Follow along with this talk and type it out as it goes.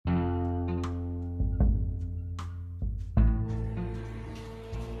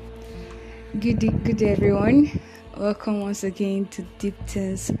Good day, everyone. Welcome once again to Deep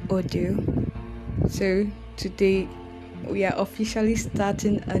Things Audio. So today we are officially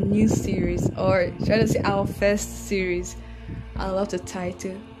starting a new series, or should I say our first series. I love the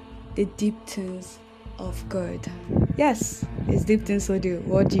title, The Deep Things of God. Yes, it's Deep Things Audio.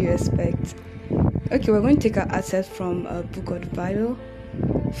 What do you expect? Okay, we're going to take our access from a book of the Bible,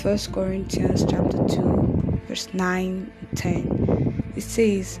 1 Corinthians chapter 2, verse 9 and 10. It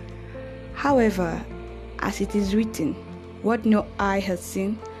says, "However, as it is written, what no eye has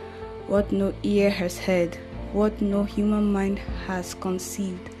seen, what no ear has heard, what no human mind has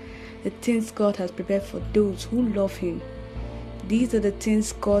conceived, the things God has prepared for those who love Him. These are the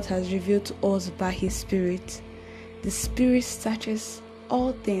things God has revealed to us by His Spirit. The Spirit searches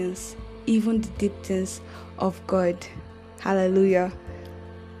all things, even the deep things of God." Hallelujah.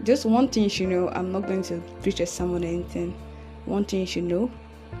 Just one thing you should know, I'm not going to preach a sermon or anything. One thing you should know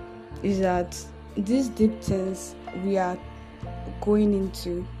is that these deep things we are going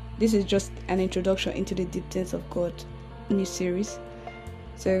into, this is just an introduction into the deep things of God new series.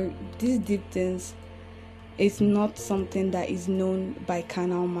 So these deep things is not something that is known by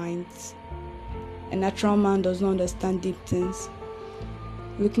carnal minds. A natural man does not understand deep things.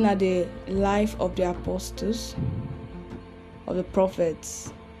 Looking at the life of the apostles, of the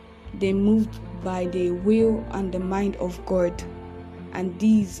prophets, they moved by the will and the mind of God. And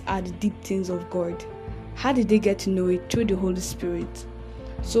these are the deep things of God. How did they get to know it? Through the Holy Spirit.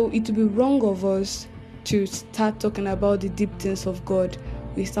 So it would be wrong of us to start talking about the deep things of God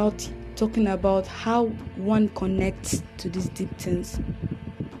without talking about how one connects to these deep things.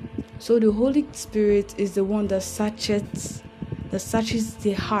 So the Holy Spirit is the one that searches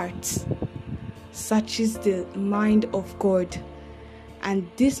the heart, searches the mind of God. And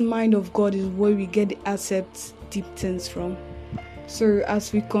this mind of God is where we get the accept deep things from. So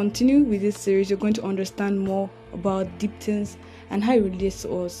as we continue with this series, you're going to understand more about deep things and how it relates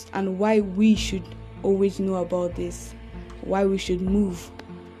to us, and why we should always know about this, why we should move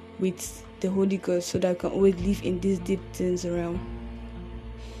with the Holy Ghost so that we can always live in this deep things realm.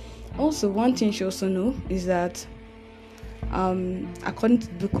 Also, one thing you should also know is that according to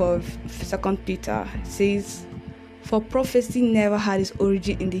the book of 2 Peter, it says, "For prophecy never had its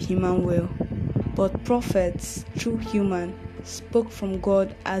origin in the human will, but prophets, through human, spoke from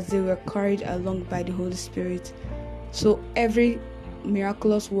God as they were carried along by the Holy Spirit." So every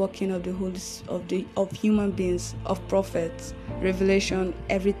miraculous working of of human beings, of prophets, revelation,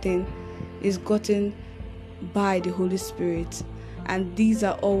 everything is gotten by the Holy Spirit. And these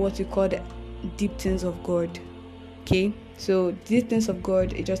are all what we call the deep things of God. Okay, so deep things of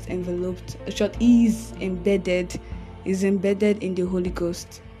God is just enveloped, is embedded in the Holy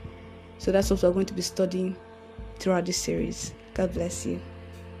Ghost. So that's what we're going to be studying throughout this series. God bless you.